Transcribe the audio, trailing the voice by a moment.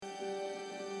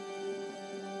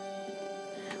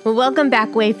Well, welcome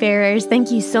back, Wayfarers. Thank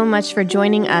you so much for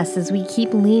joining us as we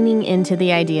keep leaning into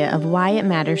the idea of why it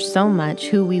matters so much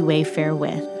who we wayfare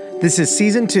with. This is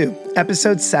Season 2,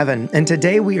 Episode 7, and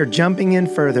today we are jumping in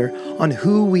further on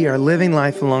who we are living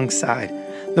life alongside,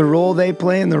 the role they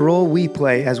play and the role we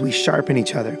play as we sharpen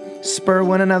each other, spur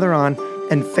one another on,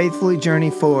 and faithfully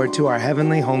journey forward to our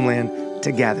heavenly homeland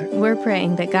together. We're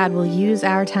praying that God will use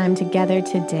our time together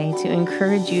today to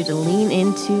encourage you to lean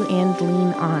into and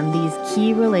lean on these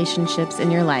key relationships in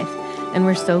your life, and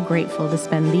we're so grateful to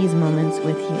spend these moments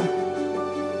with you.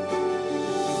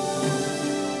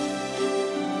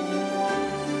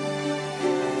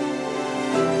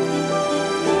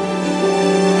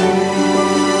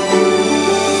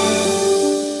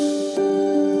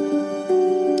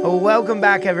 Welcome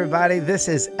back, everybody. This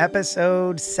is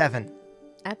Episode 7.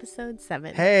 Episode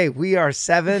 7. Hey, we are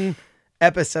 7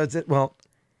 episodes. Well,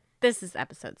 this is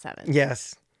Episode 7.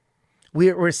 Yes.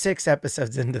 We're 6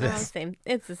 episodes into this. Oh, same.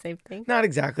 It's the same thing. Not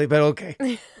exactly, but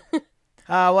okay.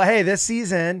 Well, hey, this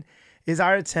season is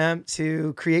our attempt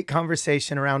to create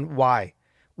conversation around why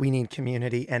we need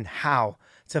community and how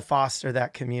to foster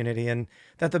that community, and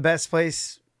that the best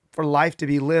place for life to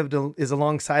be lived is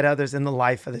alongside others in the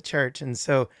life of the church. And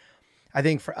so I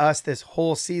think for us, this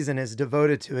whole season is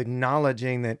devoted to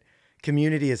acknowledging that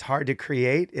community is hard to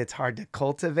create, it's hard to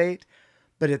cultivate,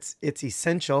 but it's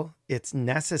essential, it's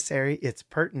necessary, it's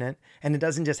pertinent, and it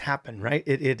doesn't just happen, right?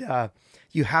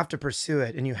 You have to pursue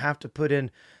it, and you have to put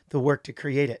in the work to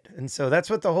create it. And so that's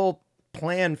what the whole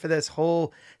plan for this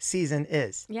whole season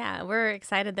is. Yeah, we're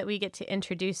excited that we get to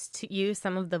introduce to you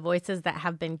some of the voices that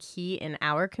have been key in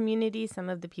our community, some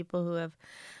of the people who have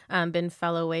been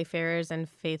fellow wayfarers and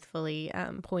faithfully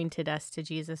pointed us to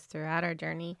Jesus throughout our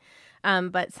journey.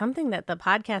 But something that the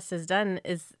podcast has done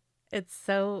is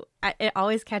it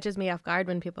always catches me off guard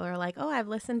when people are like, "Oh, I've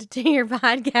listened to your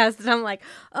podcast," and I'm like,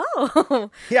 "Oh,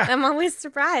 yeah." I'm always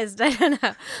surprised. I don't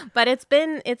know, but it's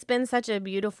been such a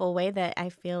beautiful way that I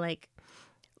feel like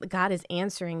God is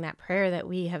answering that prayer that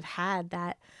we have had,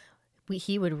 that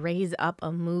He would raise up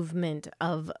a movement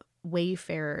of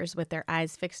wayfarers with their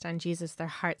eyes fixed on Jesus, their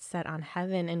hearts set on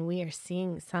heaven. And we are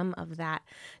seeing some of that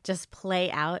just play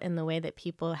out in the way that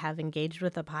people have engaged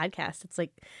with the podcast. It's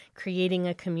like creating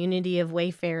a community of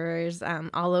wayfarers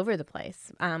all over the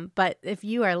place. But if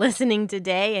you are listening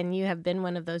today and you have been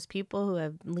one of those people who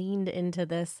have leaned into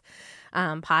this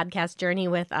podcast journey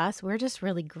with us, we're just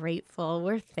really grateful.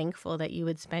 We're thankful that you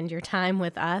would spend your time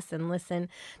with us and listen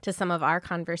to some of our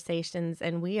conversations.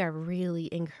 And we are really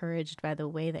encouraged by the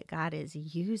way that God is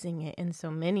using it in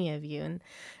so many of you.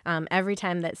 And every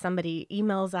time that somebody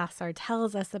emails us or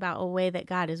tells us about a way that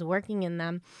God is working in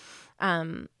them,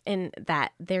 and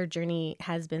that their journey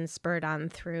has been spurred on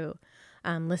through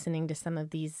listening to some of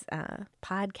these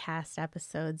podcast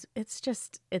episodes,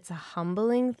 it's a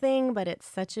humbling thing, but it's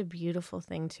such a beautiful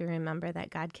thing to remember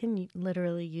that God can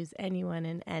literally use anyone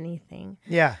and anything.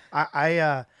 Yeah.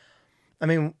 I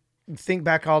mean, think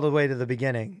back all the way to the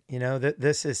beginning, that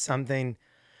this is something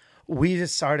we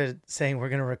just started saying we're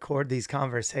going to record these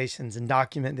conversations and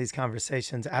document these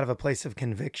conversations out of a place of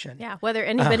conviction. Yeah, whether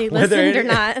anybody listened or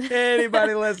not.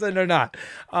 Anybody listened or not.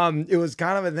 It was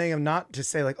kind of a thing of not to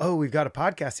say like, oh, we've got a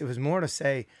podcast. It was more to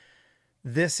say,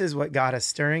 this is what God is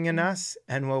stirring in us.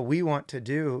 And what we want to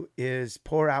do is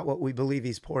pour out what we believe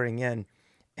He's pouring in.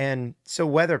 And so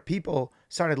whether people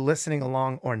started listening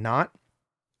along or not,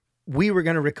 we were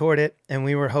going to record it and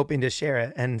we were hoping to share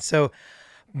it. And so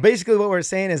basically what we're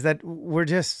saying is that we're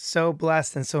just so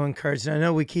blessed and so encouraged. And I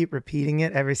know we keep repeating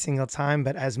it every single time,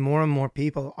 but as more and more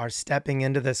people are stepping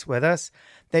into this with us,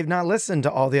 they've not listened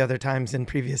to all the other times in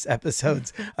previous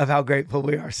episodes of how grateful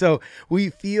we are. So we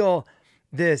feel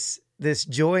this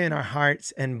joy in our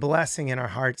hearts and blessing in our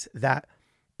hearts that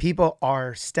people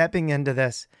are stepping into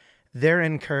this. They're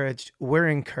encouraged. We're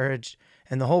encouraged.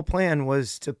 And the whole plan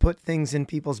was to put things in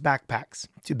people's backpacks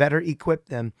to better equip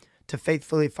them to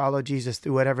faithfully follow Jesus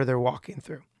through whatever they're walking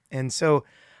through. And so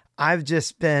I've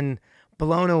just been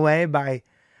blown away by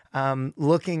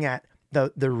looking at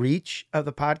the reach of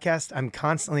the podcast. I'm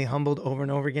constantly humbled over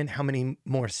and over again how many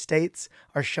more states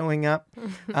are showing up,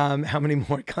 how many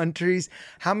more countries,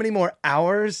 how many more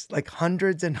hours, like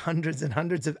hundreds and hundreds and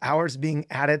hundreds of hours being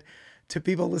added to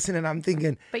people listening. I'm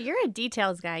thinking, but you're a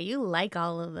details guy. You like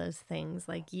all of those things.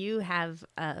 Like you have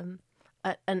an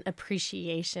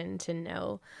appreciation to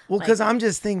know. Well, because I'm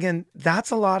just thinking that's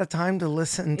a lot of time to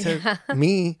listen to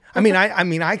me. I mean,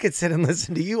 I could sit and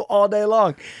listen to you all day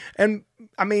long, and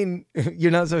I mean,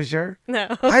 you're not so sure? No.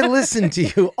 I listen to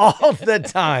you all the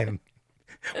time.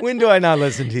 When do I not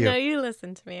listen to you? No, you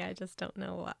listen to me. I just don't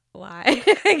know why,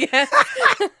 I guess.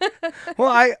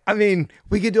 Well, I mean,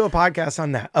 we could do a podcast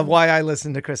on that, of why I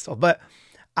listen to Crystal, but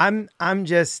I'm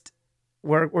just,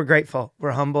 we're grateful.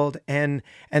 We're humbled. And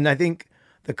I think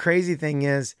the crazy thing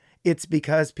is it's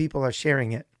because people are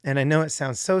sharing it. And I know it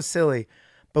sounds so silly,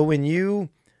 but when you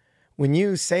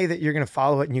say that you're going to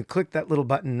follow it and you click that little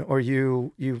button, or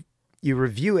you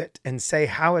review it and say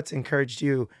how it's encouraged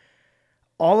you,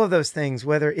 all of those things,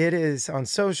 whether it is on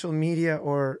social media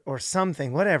or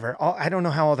something, whatever, I don't know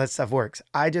how all that stuff works.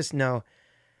 I just know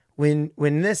when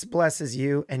this blesses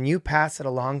you and you pass it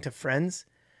along to friends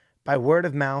by word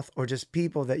of mouth, or just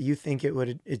people that you think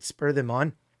it'd spur them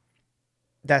on,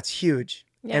 that's huge.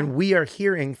 Yeah. And we are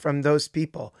hearing from those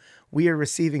people. We are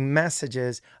receiving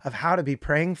messages of how to be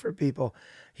praying for people,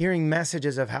 hearing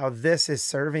messages of how this is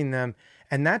serving them.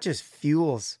 And that just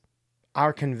fuels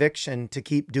our conviction to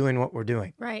keep doing what we're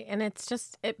doing. Right. And it's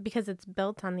just because it's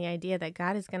built on the idea that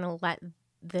God is going to let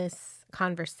this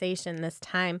conversation, this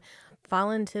time,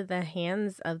 fall into the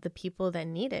hands of the people that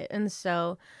need it. And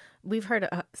so we've heard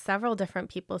several different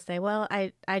people say, well,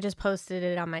 I just posted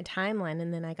it on my timeline,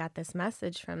 and then I got this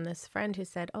message from this friend who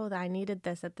said, oh, I needed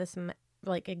this at this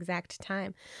exact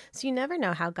time. So you never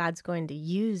know how God's going to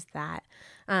use that.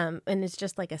 And it's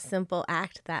just like a simple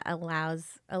act that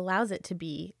allows it to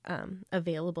be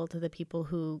available to the people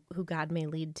who God may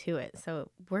lead to it. So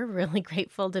we're really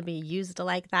grateful to be used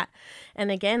like that.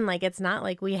 And again, like, it's not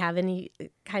like we have any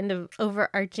kind of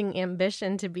overarching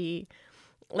ambition to be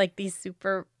like these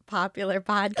super popular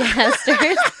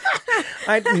podcasters.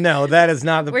 No, that is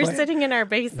not the We're plan. sitting in our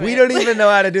basement. We don't even know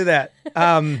how to do that.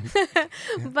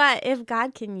 But if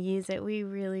God can use it, we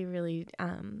really, really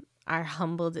are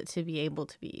humbled to be able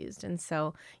to be used. And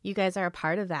so you guys are a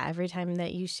part of that. Every time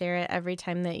that you share it, every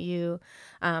time that you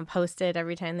post it,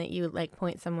 every time that you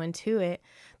point someone to it,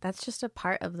 that's just a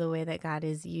part of the way that God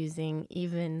is using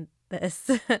even this.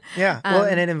 Yeah. Well,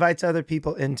 and it invites other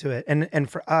people into it. And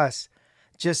for us,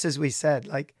 just as we said,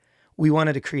 like, we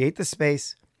wanted to create the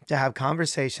space to have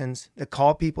conversations that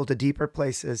call people to deeper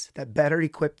places, that better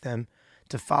equip them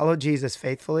to follow Jesus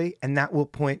faithfully, and that will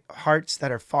point hearts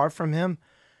that are far from him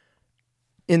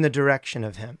in the direction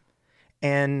of him.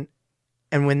 And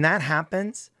when that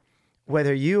happens,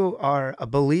 whether you are a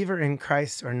believer in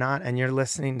Christ or not, and you're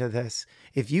listening to this,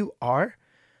 if you are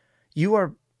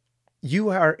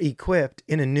equipped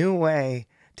in a new way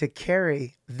to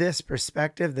carry this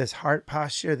perspective, this heart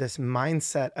posture, this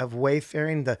mindset of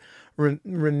wayfaring, the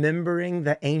remembering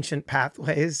the ancient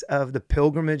pathways of the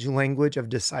pilgrimage language of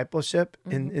discipleship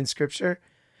in Scripture.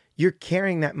 You're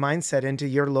carrying that mindset into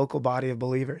your local body of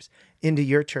believers, into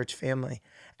your church family.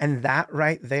 And that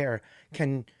right there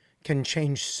can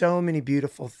change so many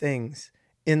beautiful things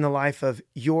in the life of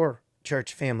your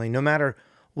church family, no matter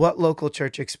what local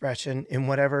church expression, in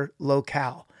whatever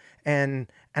locale. And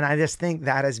I just think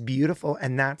that is beautiful.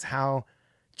 And that's how,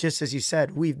 just as you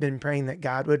said, we've been praying that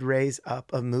God would raise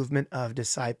up a movement of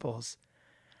disciples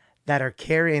that are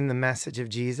carrying the message of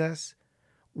Jesus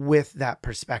with that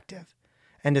perspective.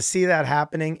 And to see that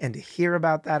happening and to hear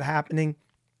about that happening,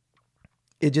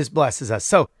 it just blesses us.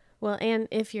 So, well, and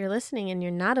if you're listening and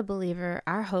you're not a believer,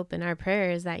 our hope and our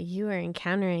prayer is that you are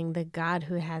encountering the God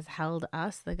who has held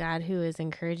us, the God who is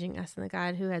encouraging us, and the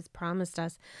God who has promised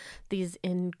us these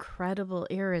incredible,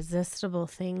 irresistible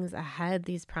things ahead,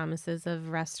 these promises of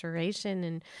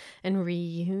restoration and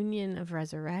reunion, of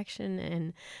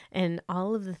resurrection, and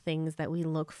all of the things that we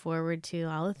look forward to,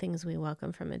 all the things we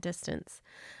welcome from a distance.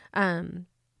 And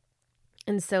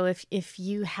so if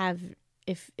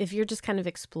you're just kind of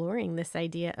exploring this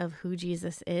idea of who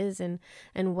Jesus is and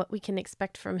what we can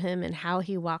expect from him and how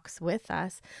he walks with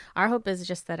us, our hope is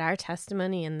just that our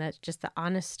testimony and that just the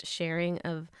honest sharing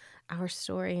of our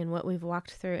story and what we've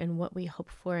walked through and what we hope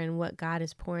for and what God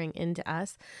is pouring into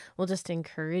us will just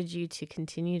encourage you to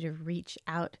continue to reach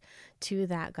out to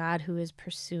that God who is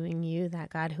pursuing you, that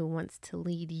God who wants to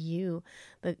lead you.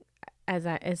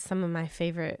 As some of my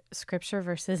favorite scripture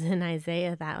verses in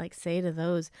Isaiah that say to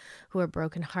those who are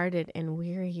brokenhearted and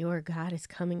weary, your God is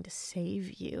coming to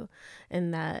save you.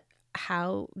 And that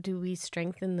how do we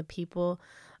strengthen the people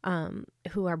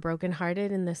who are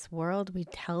brokenhearted in this world? We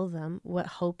tell them what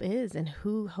hope is and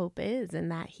who hope is, and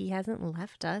that he hasn't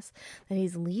left us, that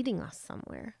he's leading us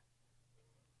somewhere.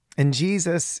 And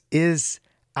Jesus is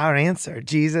our answer.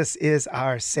 Jesus is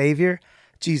our Savior.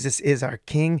 Jesus is our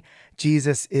King.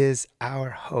 Jesus is our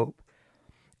hope.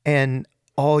 And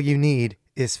all you need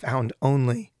is found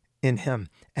only in him.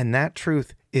 And that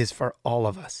truth is for all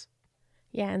of us.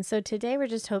 Yeah, and so today we're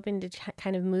just hoping to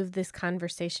kind of move this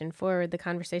conversation forward, the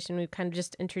conversation we've kind of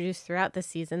just introduced throughout the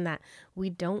season, that we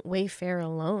don't wayfare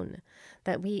alone,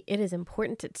 that it is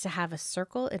important to have a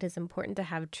circle. It is important to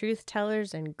have truth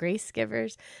tellers and grace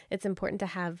givers. It's important to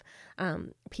have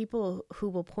people who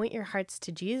will point your hearts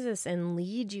to Jesus and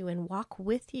lead you and walk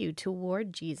with you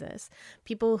toward Jesus.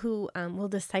 People who will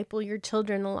disciple your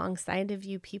children alongside of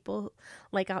you. People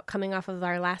like coming off of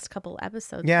our last couple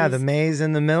episodes. Yeah, the Mays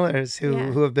and the Millers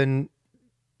who have been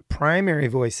primary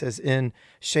voices in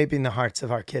shaping the hearts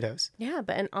of our kiddos. Yeah,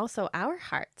 and also our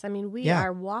hearts. I mean, we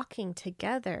are walking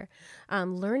together,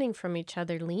 learning from each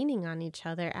other, leaning on each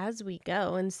other as we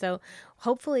go. And so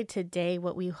hopefully today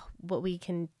what we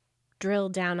can drill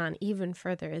down on even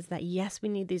further is that, yes, we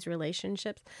need these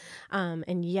relationships.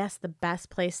 And yes, the best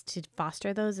place to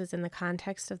foster those is in the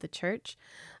context of the church.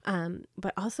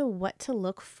 But also what to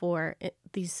look for,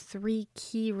 these 3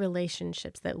 key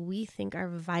relationships that we think are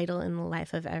vital in the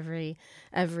life of every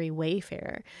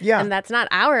wayfarer. Yeah. And that's not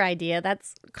our idea.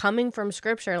 That's coming from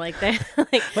scripture. Like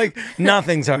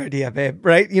nothing's our idea, babe.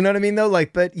 Right. You know what I mean, though?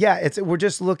 But yeah, we're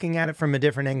just looking at it from a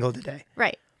different angle today.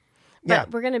 Right.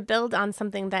 But we're going to build on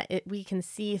something that we can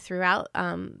see throughout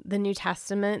the New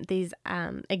Testament, these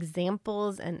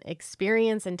examples and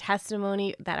experience and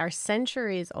testimony that are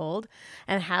centuries old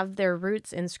and have their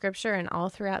roots in Scripture and all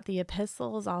throughout the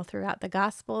epistles, all throughout the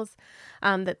Gospels,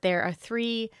 that there are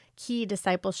 3 key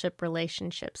discipleship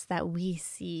relationships that we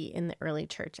see in the early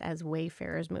church as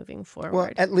wayfarers moving forward. Well,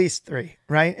 at least 3,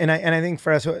 right? And I think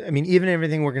for us, I mean, even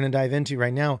everything we're going to dive into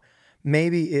right now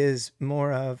maybe is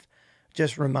more of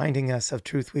just reminding us of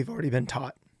truth we've already been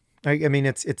taught. Right? I mean,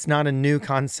 it's not a new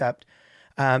concept.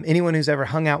 Anyone who's ever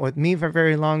hung out with me for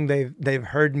very long, they've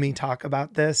heard me talk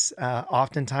about this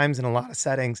oftentimes in a lot of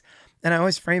settings, and I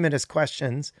always frame it as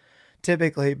questions,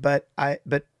 typically. But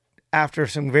after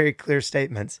some very clear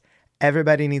statements,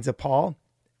 everybody needs a Paul,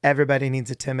 everybody needs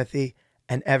a Timothy,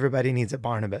 and everybody needs a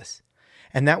Barnabas,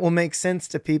 and that will make sense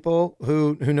to people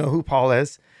who know who Paul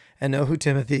is, and know who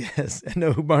Timothy is, and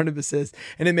know who Barnabas is.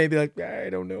 And it may be like,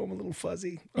 I don't know, I'm a little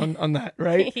fuzzy on that,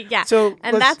 right? Yeah,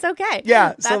 and that's okay.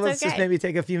 Yeah, so let's just maybe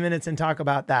take a few minutes and talk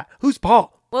about that. Who's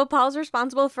Paul? Well, Paul's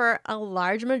responsible for a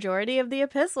large majority of the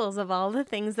epistles, of all the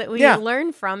things that we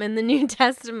learn from in the New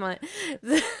Testament.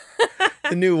 The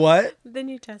new what? The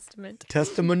New Testament.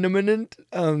 Testament.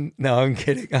 No, I'm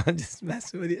kidding. I'm just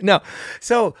messing with you. No.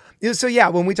 So yeah,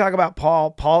 when we talk about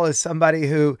Paul is somebody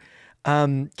who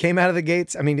came out of the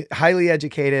gates. I mean, highly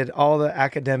educated, all the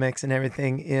academics and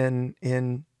everything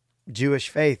in Jewish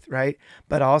faith, right?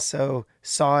 But also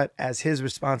saw it as his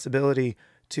responsibility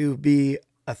to be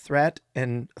a threat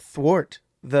and thwart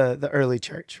the early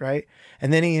church, right?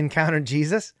 And then he encountered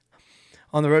Jesus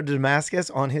on the road to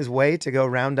Damascus on his way to go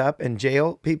round up and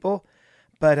jail people.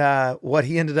 But what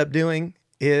he ended up doing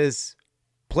is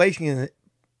placing it.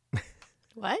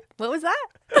 What was that?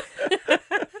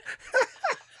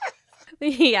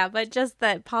 Yeah, but just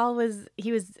that Paul was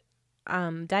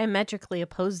diametrically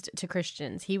opposed to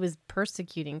Christians. He was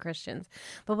persecuting Christians.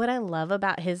 But what I love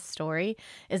about his story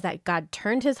is that God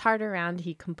turned his heart around.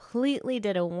 He completely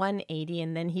did a 180,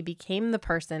 and then he became the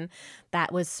person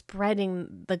that was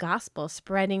spreading the gospel,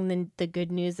 spreading the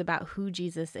good news about who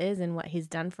Jesus is and what he's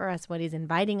done for us, what he's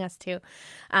inviting us to.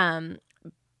 And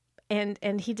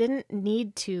he didn't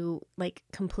need to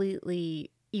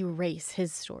completely erase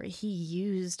his story. He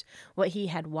used what he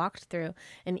had walked through,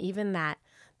 and even that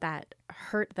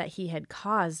hurt that he had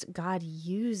caused, God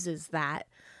uses that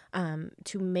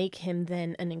to make him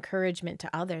then an encouragement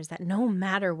to others that no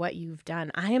matter what you've done,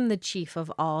 I am the chief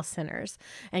of all sinners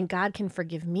and God can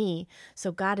forgive me.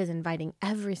 So God is inviting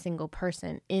every single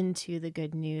person into the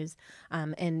good news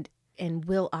and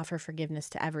will offer forgiveness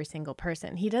to every single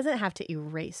person. He doesn't have to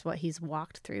erase what he's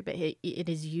walked through, but it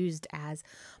is used as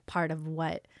part of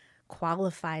what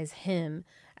qualifies him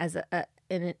as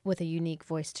with a unique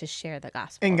voice to share the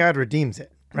gospel. And God redeems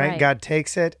it, right? God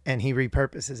takes it and he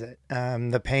repurposes it.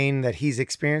 The pain that he's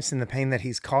experienced and the pain that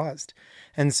he's caused.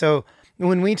 And so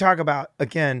when we talk about,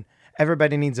 again,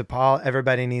 everybody needs a Paul,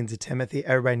 everybody needs a Timothy,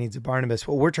 everybody needs a Barnabas,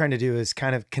 what we're trying to do is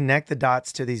kind of connect the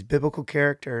dots to these biblical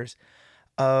characters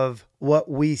of what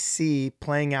we see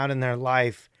playing out in their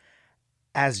life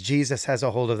as Jesus has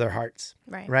a hold of their hearts,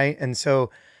 right? And so,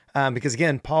 because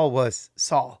again, Paul was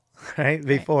Saul, right,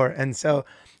 before. And so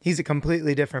he's a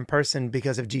completely different person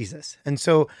because of Jesus. And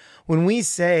so when we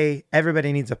say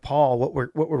everybody needs a Paul, what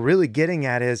we're really getting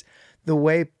at is the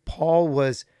way Paul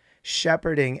was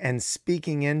shepherding and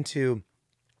speaking into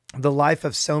the life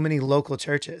of so many local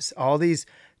churches, all these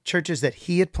churches that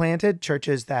he had planted,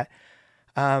 churches that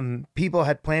people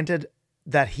had planted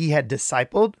that he had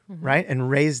discipled, right? And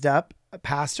raised up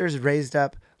pastors, raised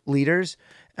up leaders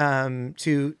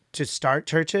to start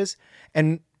churches.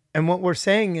 And what we're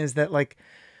saying is that like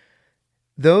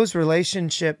those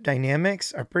relationship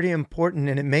dynamics are pretty important,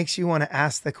 and it makes you want to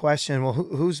ask the question, well,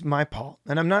 who's my Paul?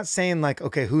 And I'm not saying like,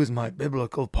 okay, who's my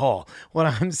biblical Paul? What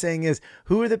I'm saying is,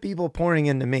 who are the people pouring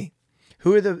into me?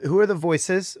 Who are the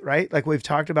voices, right? Like we've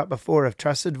talked about before, of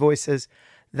trusted voices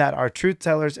that are truth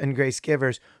tellers and grace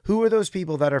givers. Who are those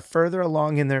people that are further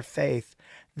along in their faith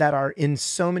that are in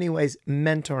so many ways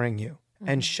mentoring you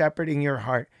and shepherding your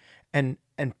heart and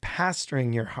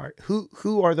pastoring your heart?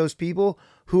 Who are those people?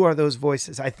 Who are those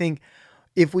voices? I think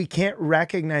if we can't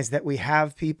recognize that we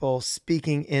have people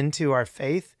speaking into our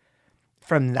faith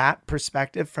from that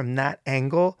perspective, from that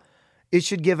angle, it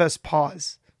should give us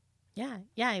pause.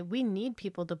 Yeah. We need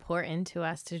people to pour into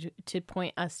us, to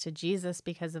point us to Jesus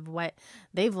because of what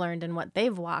they've learned and what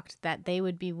they've walked, that they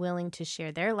would be willing to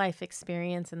share their life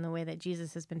experience in the way that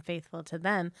Jesus has been faithful to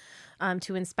them,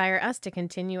 to inspire us to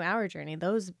continue our journey.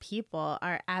 Those people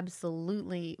are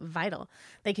absolutely vital.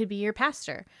 They could be your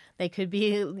pastor. They could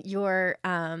be your,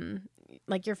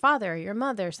 like your father or your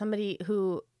mother, somebody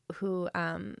who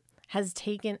has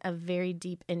taken a very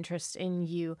deep interest in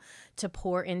you, to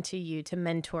pour into you, to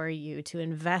mentor you, to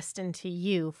invest into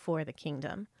you for the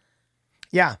kingdom.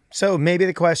 Yeah. So maybe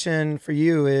the question for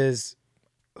you is,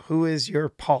 who is your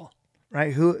Paul,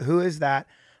 right? Who is that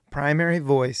primary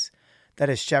voice that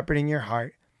is shepherding your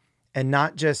heart and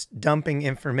not just dumping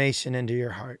information into your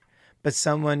heart, but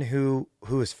someone who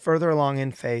is further along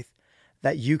in faith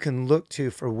that you can look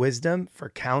to for wisdom, for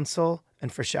counsel,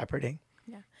 and for shepherding?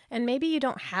 And maybe you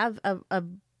don't have a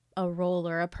role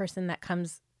or a person that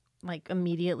comes like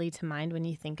immediately to mind when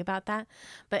you think about that.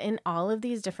 But in all of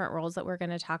these different roles that we're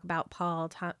going to talk about,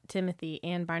 Paul, Timothy,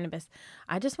 and Barnabas,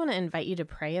 I just want to invite you to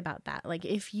pray about that. Like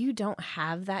if you don't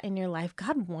have that in your life,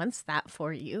 God wants that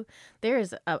for you. There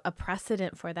is a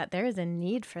precedent for that. There is a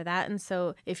need for that. And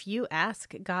so if you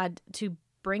ask God to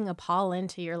bring a Paul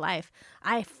into your life,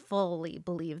 I fully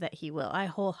believe that he will. I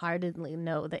wholeheartedly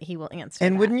know that he will answer.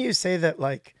 And wouldn't you say that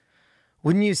like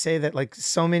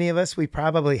so many of us, we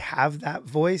probably have that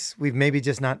voice. We've maybe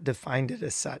just not defined it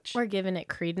as such. Or given it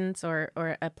credence or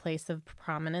a place of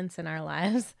prominence in our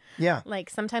lives. Yeah.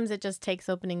 Like sometimes it just takes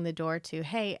opening the door to,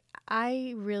 hey,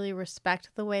 I really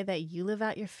respect the way that you live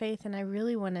out your faith, and I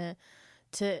really want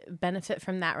to benefit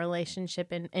from that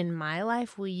relationship in my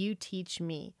life. Will you teach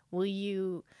me? Will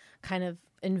you kind of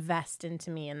invest into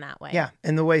me in that way? Yeah.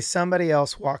 And the way somebody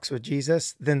else walks with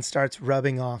Jesus then starts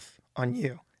rubbing off on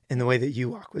you in the way that you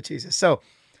walk with Jesus. So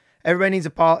everybody needs a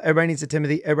Paul, everybody needs a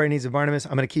Timothy, everybody needs a Barnabas.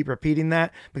 I'm going to keep repeating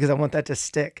that because I want that to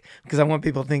stick, because I want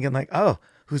people thinking like, oh,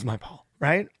 who's my Paul,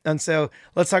 right? And so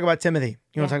let's talk about Timothy.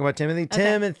 You want to talk about Timothy? Okay.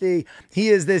 Timothy, he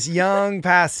is this young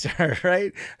pastor,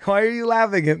 right? Why are you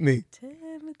laughing at me?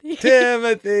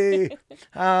 Timothy.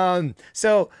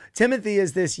 So Timothy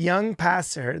is this young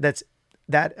pastor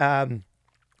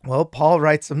well, Paul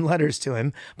writes some letters to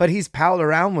him, but he's palled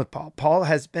around with Paul. Paul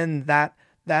has been that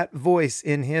voice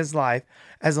in his life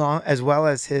as well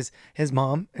as his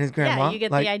mom and his grandma. Yeah, you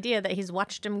get the idea that he's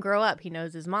watched him grow up. He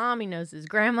knows his mom, he knows his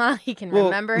grandma, he can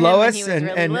remember him when he was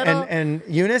really little. And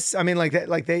Eunice, I mean, like that,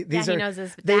 like he knows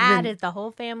his dad, is the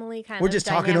whole family kind of. We're just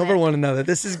dynamic. talking over one another.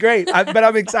 This is great, but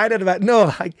I'm excited about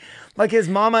like his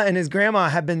mama and his grandma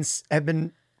have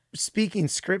been speaking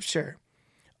scripture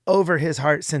over his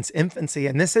heart since infancy,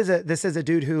 and this is a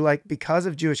dude who, like, because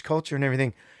of Jewish culture and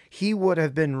everything, he would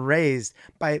have been raised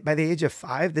by the age of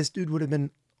 5. This dude would have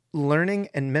been learning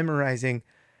and memorizing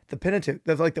the Pentateuch,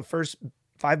 like the first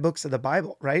 5 books of the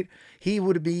Bible, right? He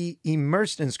would be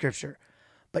immersed in scripture.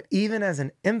 But even as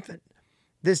an infant,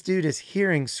 this dude is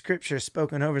hearing scripture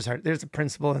spoken over his heart. There's a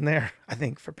principle in there, I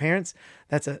think, for parents.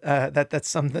 That's that's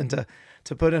something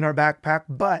to put in our backpack.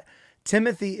 But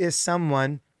Timothy is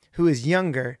someone who is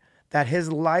younger, that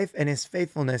his life and his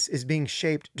faithfulness is being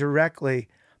shaped directly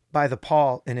by the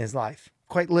Paul in his life,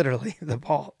 quite literally the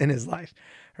Paul in his life,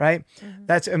 right?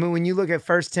 Mm-hmm. When you look at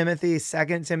 1 Timothy,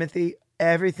 2 Timothy,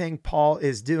 everything Paul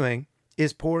is doing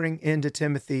is pouring into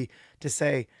Timothy to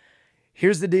say,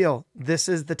 here's the deal. This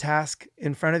is the task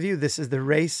in front of you. This is the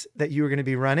race that you are going to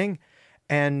be running,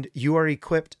 and you are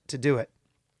equipped to do it.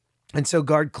 And so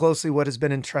guard closely what has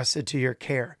been entrusted to your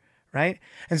care. Right.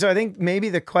 And so I think maybe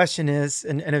the question is,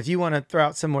 and if you want to throw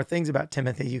out some more things about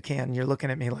Timothy, you can. You're looking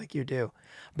at me like you do.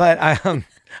 But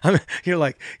you're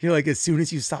like, as soon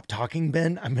as you stop talking,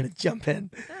 Ben, I'm going to jump in.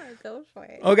 Oh, go for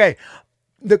it. Okay.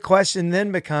 The question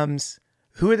then becomes,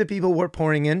 who are the people we're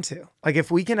pouring into? Like, if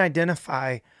we can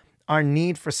identify our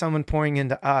need for someone pouring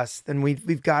into us, then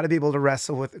we've got to be able to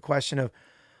wrestle with the question of,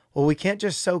 Well, we can't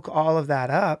just soak all of that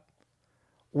up.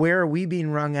 Where are we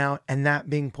being wrung out and that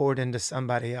being poured into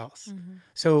somebody else? Mm-hmm.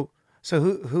 So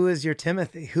who is your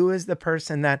Timothy? Who is the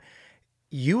person that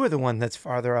you are the one that's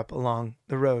farther up along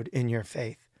the road in your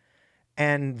faith?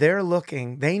 And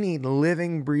they need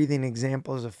living, breathing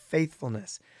examples of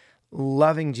faithfulness,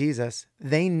 loving Jesus.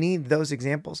 They need those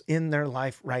examples in their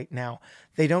life right now.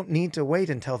 They don't need to wait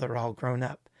until they're all grown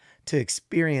up to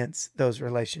experience those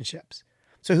relationships.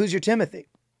 So who's your Timothy?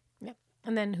 Yep.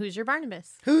 And then who's your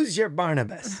Barnabas? Who's your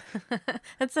Barnabas?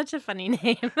 That's such a funny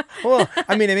name. Well,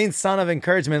 I mean, it means son of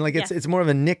encouragement. Like Yes. it's more of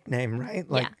a nickname, right?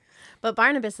 Like, Yeah. But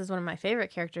Barnabas is one of my favorite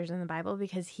characters in the Bible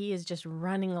because he is just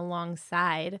running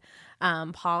alongside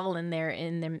Paul, and they're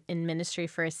in ministry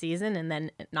for a season and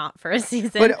then not for a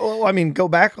season. But I mean, go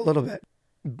back a little bit.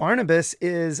 Barnabas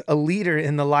is a leader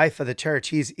in the life of the church.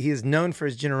 He is known for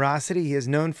his generosity. He is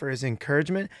known for his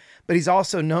encouragement, but he's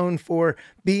also known for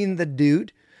being the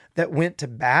dude that went to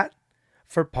bat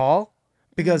for Paul,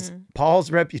 because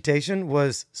Paul's reputation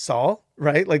was Saul,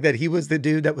 right? Like that he was the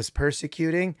dude that was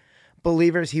persecuting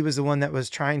believers. He was the one that was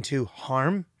trying to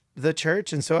harm the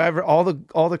church. And so all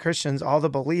the Christians, all the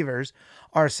believers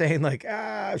are saying like,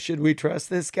 should we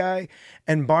trust this guy?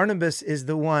 And Barnabas is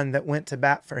the one that went to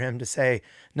bat for him to say,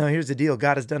 no, here's the deal.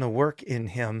 God has done a work in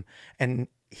him, and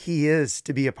he is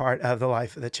to be a part of the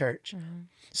life of the church. Mm-hmm.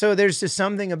 So there's just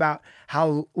something about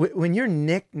how when you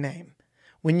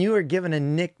are given a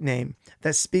nickname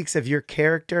that speaks of your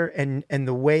character and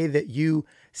the way that you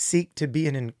seek to be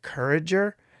an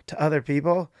encourager to other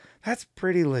people, that's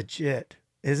pretty legit,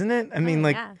 isn't it? I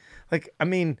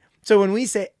mean, so when we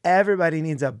say everybody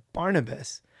needs a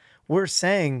Barnabas, we're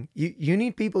saying you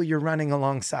need people you're running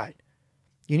alongside.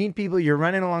 You need people you're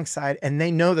running alongside, and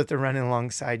they know that they're running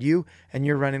alongside you, and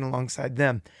you're running alongside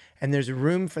them. And there's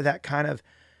room for that kind of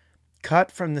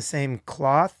cut from the same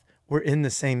cloth. We're in the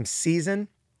same season,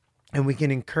 and we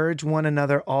can encourage one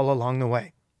another all along the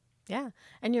way. Yeah.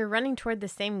 And you're running toward the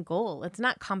same goal. It's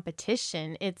not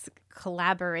competition. It's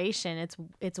collaboration.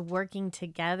 It's working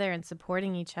together and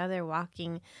supporting each other,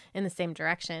 walking in the same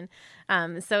direction.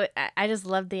 So I just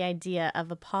love the idea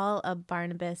of a Paul, a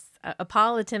Barnabas, a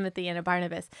Paul, a Timothy, and a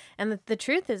Barnabas. And the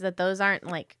truth is that those aren't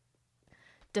like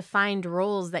defined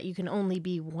roles that you can only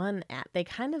be one at. They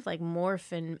kind of like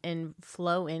morph and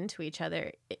flow into each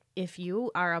other. If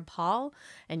you are a Paul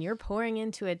and you're pouring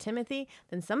into a Timothy,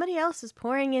 then somebody else is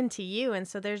pouring into you. And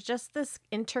so there's just this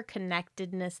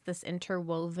interconnectedness, this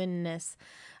interwovenness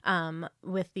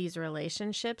with these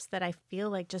relationships that I feel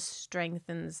like just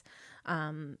strengthens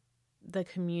the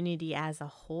community as a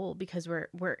whole, because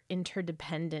we're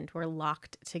interdependent, we're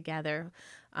locked together.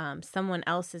 Someone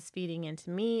else is feeding into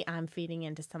me, I'm feeding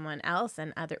into someone else,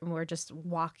 and we're just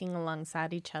walking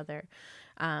alongside each other,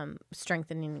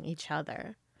 strengthening each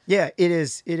other. Yeah, it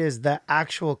is the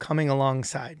actual coming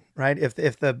alongside, right?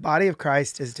 If the body of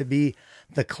Christ is to be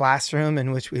the classroom in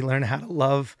which we learn how to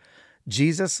love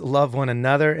Jesus, love one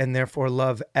another, and therefore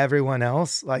love everyone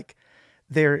else, like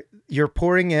you're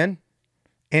pouring in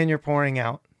and you're pouring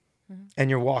out, and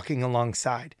you're walking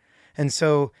alongside. And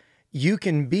so you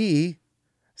can be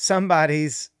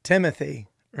somebody's Timothy,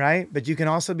 right? But you can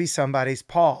also be somebody's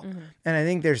Paul. Mm-hmm. And I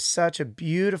think there's such a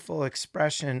beautiful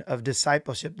expression of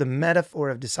discipleship, the metaphor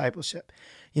of discipleship.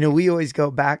 You know, we always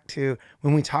go back to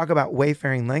when we talk about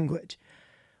wayfaring language,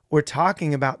 we're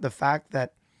talking about the fact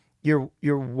that you're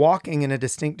walking in a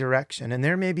distinct direction, and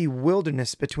there may be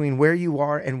wilderness between where you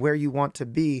are and where you want to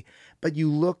be, but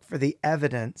you look for the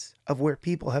evidence of where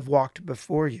people have walked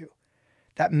before you.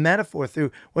 That metaphor,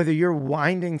 through whether you're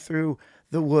winding through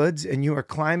the woods and you are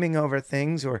climbing over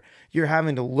things, or you're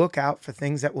having to look out for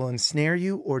things that will ensnare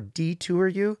you or detour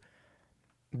you,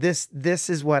 this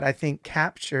is what I think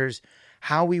captures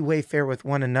how we wayfare with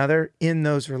one another in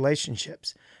those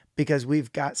relationships, because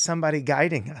we've got somebody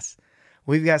guiding us.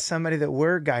 We've got somebody that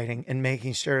we're guiding and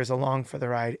making sure is along for the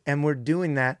ride, and we're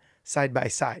doing that side by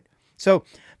side. So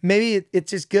maybe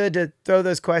it's just good to throw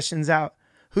those questions out.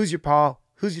 Who's your Paul?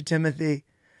 Who's your Timothy?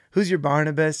 Who's your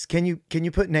Barnabas? Can you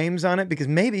put names on it? Because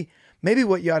maybe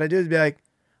what you ought to do is be like,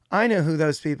 I know who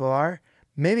those people are.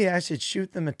 Maybe I should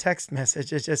shoot them a text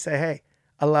message and just say, hey,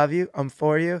 I love you. I'm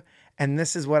for you. And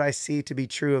this is what I see to be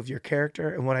true of your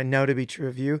character and what I know to be true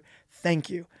of you.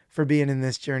 Thank you for being in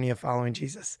this journey of following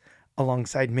Jesus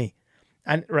alongside me.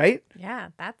 And right? Yeah,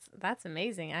 that's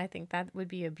amazing. I think that would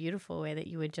be a beautiful way that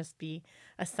you would just be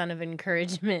a son of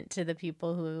encouragement to the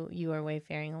people who you are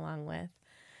wayfaring along with.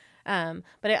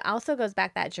 But it also goes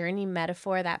back, that journey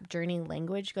metaphor, that journey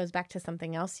language goes back to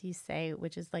something else you say,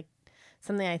 which is like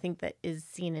something I think that is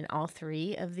seen in all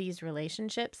three of these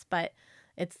relationships, but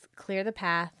it's clear the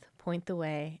path, point the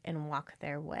way, and walk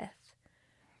therewith.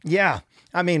 Yeah.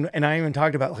 I mean, and I even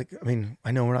talked about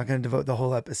I know we're not going to devote the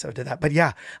whole episode to that, but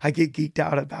yeah, I get geeked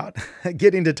out about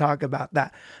getting to talk about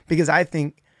that because I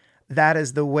think that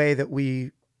is the way that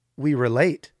we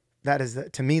relate. That is,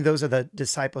 to me, those are the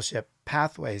discipleship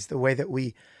pathways, the way that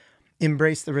we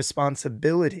embrace the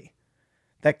responsibility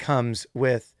that comes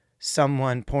with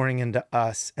someone pouring into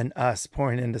us and us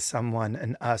pouring into someone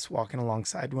and us walking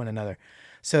alongside one another.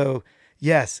 So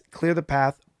yes, clear the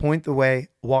path, point the way,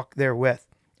 walk therewith.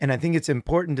 And I think it's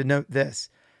important to note this.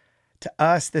 To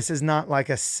us, this is not like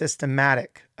a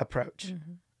systematic approach,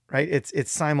 right?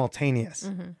 It's simultaneous.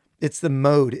 It's the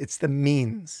mode, it's the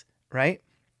means, right?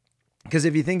 Because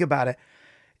if you think about it,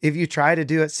 if you try to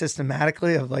do it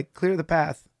systematically of like clear the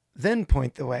path, then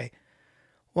point the way,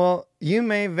 well, you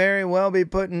may very well be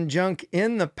putting junk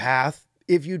in the path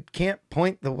if you can't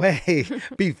point the way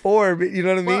before, you know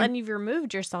what I mean? Well, and you've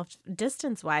removed yourself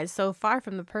distance-wise so far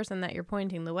from the person that you're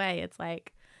pointing the way. It's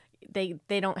like they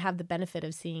don't have the benefit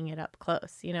of seeing it up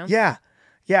close, you know? Yeah.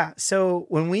 Yeah. So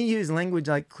when we use language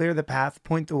like clear the path,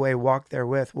 point the way, walk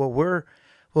therewith, what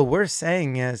we're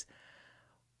saying is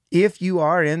if you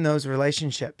are in those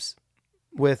relationships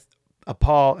with a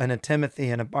Paul and a Timothy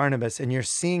and a Barnabas, and you're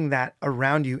seeing that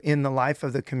around you in the life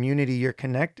of the community you're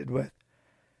connected with,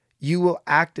 you will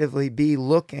actively be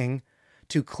looking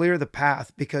to clear the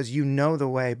path because you know the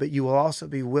way, but you will also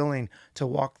be willing to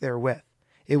walk therewith.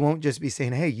 It won't just be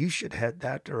saying, hey, you should head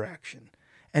that direction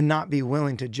and not be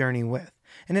willing to journey with.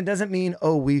 And it doesn't mean,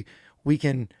 we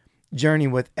can journey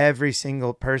with every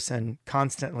single person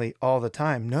constantly all the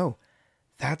time. No,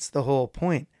 that's the whole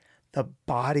point. The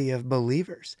body of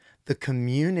believers, the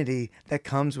community that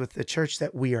comes with the church,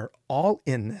 that we are all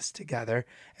in this together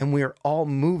and we are all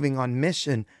moving on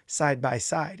mission side by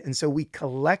side. And so we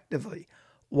collectively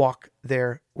walk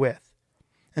therewith.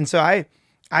 And so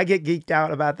I get geeked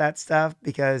out about that stuff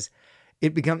because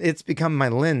it's become my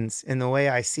lens in the way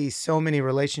I see so many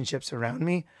relationships around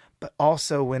me, but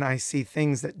also when I see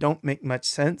things that don't make much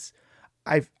sense,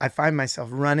 I find myself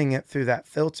running it through that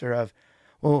filter of,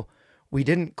 well, we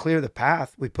didn't clear the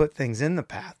path. We put things in the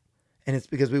path. And it's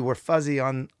because we were fuzzy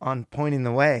on pointing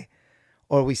the way.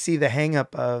 Or we see the hang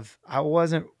up of, I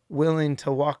wasn't willing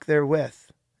to walk therewith.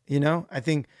 You know, I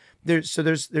think there's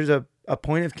a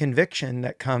point of conviction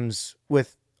that comes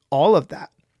with all of that.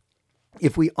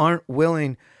 If we aren't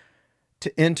willing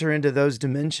to enter into those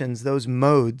dimensions, those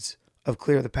modes of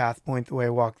clear the path, point the way,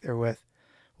 walk therewith,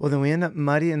 well, then we end up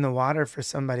muddying the water for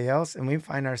somebody else and we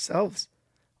find ourselves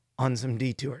on some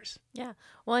detours. Yeah.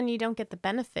 Well, and you don't get the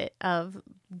benefit of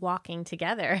walking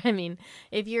together. I mean,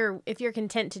 if you're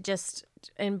content to just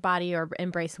embody or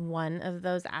embrace one of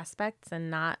those aspects and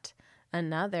not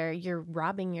another, you're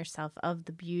robbing yourself of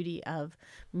the beauty of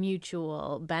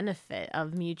mutual benefit,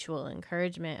 of mutual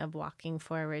encouragement, of walking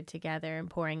forward together and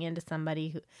pouring into somebody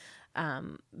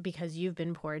who, because you've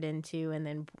been poured into, and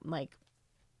then like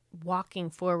walking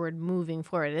forward, moving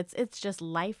forward. It's just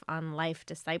life on life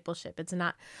discipleship. It's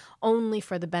not only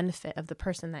for the benefit of the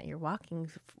person that you're walking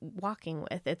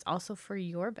with. It's also for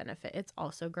your benefit. It's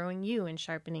also growing you and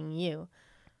sharpening you.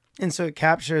 And so it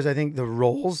captures, I think, the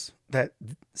roles that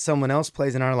someone else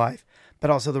plays in our life, but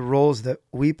also the roles that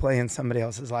we play in somebody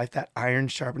else's life, that iron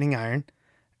sharpening iron,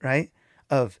 right?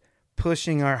 Of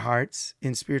pushing our hearts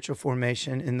in spiritual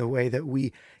formation in the way that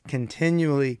we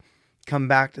continually come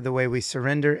back to the way we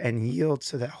surrender and yield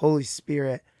so that Holy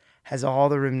Spirit has all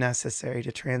the room necessary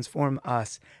to transform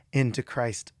us into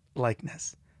Christ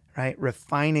likeness, right?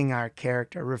 Refining our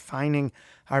character, refining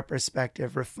our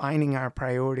perspective, refining our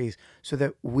priorities so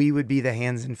that we would be the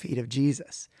hands and feet of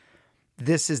Jesus.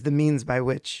 This is the means by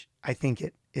which I think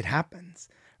it happens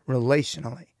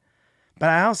relationally. But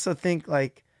I also think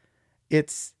like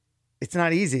it's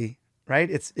not easy, right?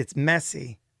 It's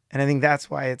messy. And I think that's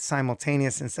why it's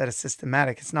simultaneous instead of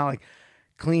systematic. It's not like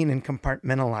clean and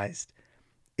compartmentalized.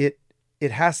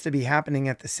 It has to be happening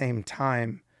at the same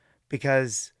time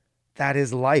because that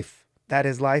is life. That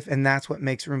is life. And that's what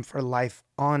makes room for life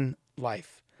on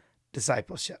life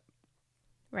discipleship.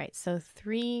 Right. So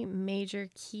 3 major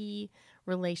key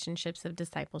relationships of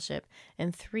discipleship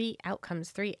and 3 outcomes,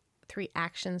 three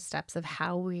action steps of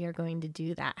how we are going to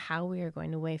do that, how we are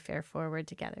going to wayfare forward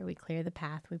together. We clear the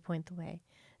path, we point the way,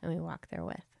 and we walk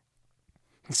therewith.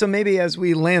 So maybe as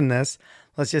we land this,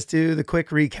 let's just do the quick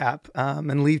recap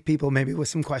and leave people maybe with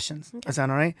some questions. Okay. Does that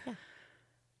sound all right? Yeah.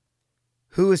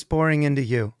 Who is pouring into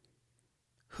you?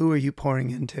 Who are you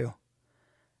pouring into?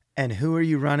 And who are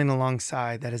you running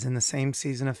alongside that is in the same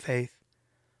season of faith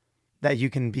that you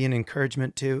can be an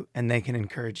encouragement to and they can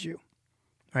encourage you,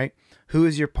 right? Who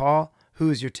is your Paul? Who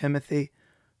is your Timothy?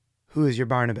 who is your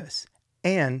Barnabas?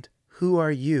 And who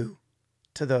are you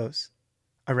to those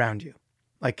around you?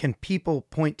 Like, can people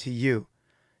point to you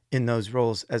in those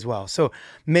roles as well? So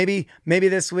maybe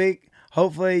this week,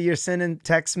 hopefully you're sending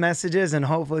text messages, and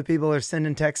hopefully people are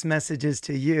sending text messages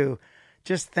to you,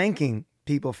 just thanking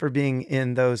people for being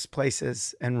in those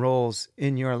places and roles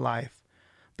in your life.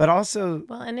 But also,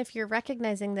 well, and if you're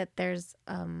recognizing that there's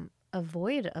a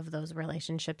void of those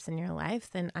relationships in your life,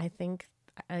 then I think,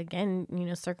 again,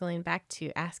 circling back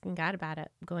to asking God about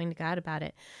it, going to God about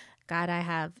it. God, I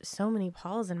have so many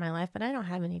Pauls in my life, but I don't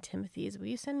have any Timothys. Will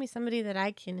you send me somebody that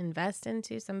I can invest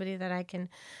into, somebody that I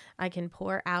can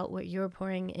pour out what you're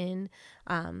pouring in,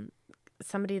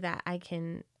 somebody that I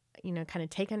can, kind of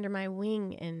take under my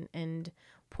wing and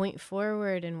point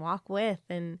forward and walk with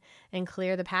and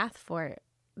clear the path for.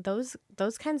 Those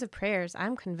kinds of prayers,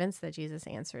 I'm convinced that Jesus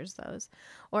answers those.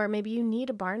 Or maybe you need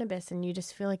a Barnabas and you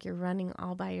just feel like you're running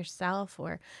all by yourself,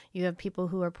 or you have people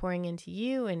who are pouring into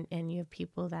you and you have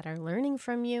people that are learning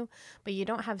from you, but you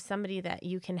don't have somebody that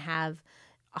you can have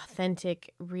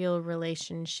authentic, real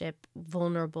relationship,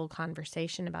 vulnerable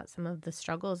conversation about some of the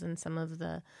struggles and some of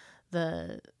the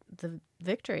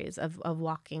victories of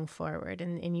walking forward.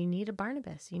 And you need a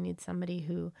Barnabas. You need somebody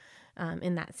who,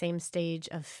 in that same stage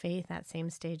of faith, that same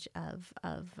stage of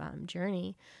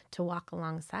journey, to walk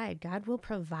alongside. God will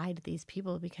provide these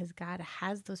people because God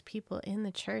has those people in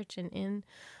the church and in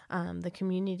the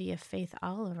community of faith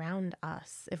all around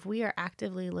us. If we are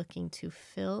actively looking to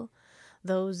fill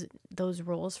those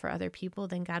roles for other people,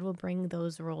 then God will bring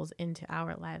those roles into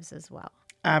our lives as well.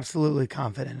 absolutely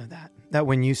confident of that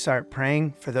when you start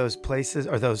praying for those places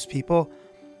or those people,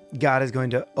 God is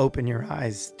going to open your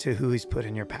eyes to who he's put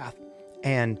in your path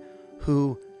and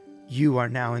who you are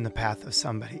now in the path of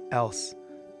somebody else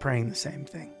praying the same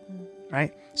thing,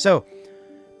 right? So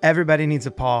everybody needs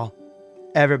a Paul,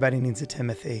 everybody needs a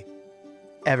Timothy,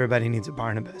 everybody needs a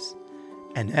Barnabas,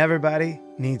 and everybody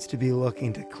needs to be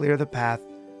looking to clear the path,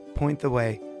 point the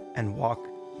way, and walk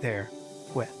there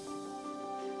with.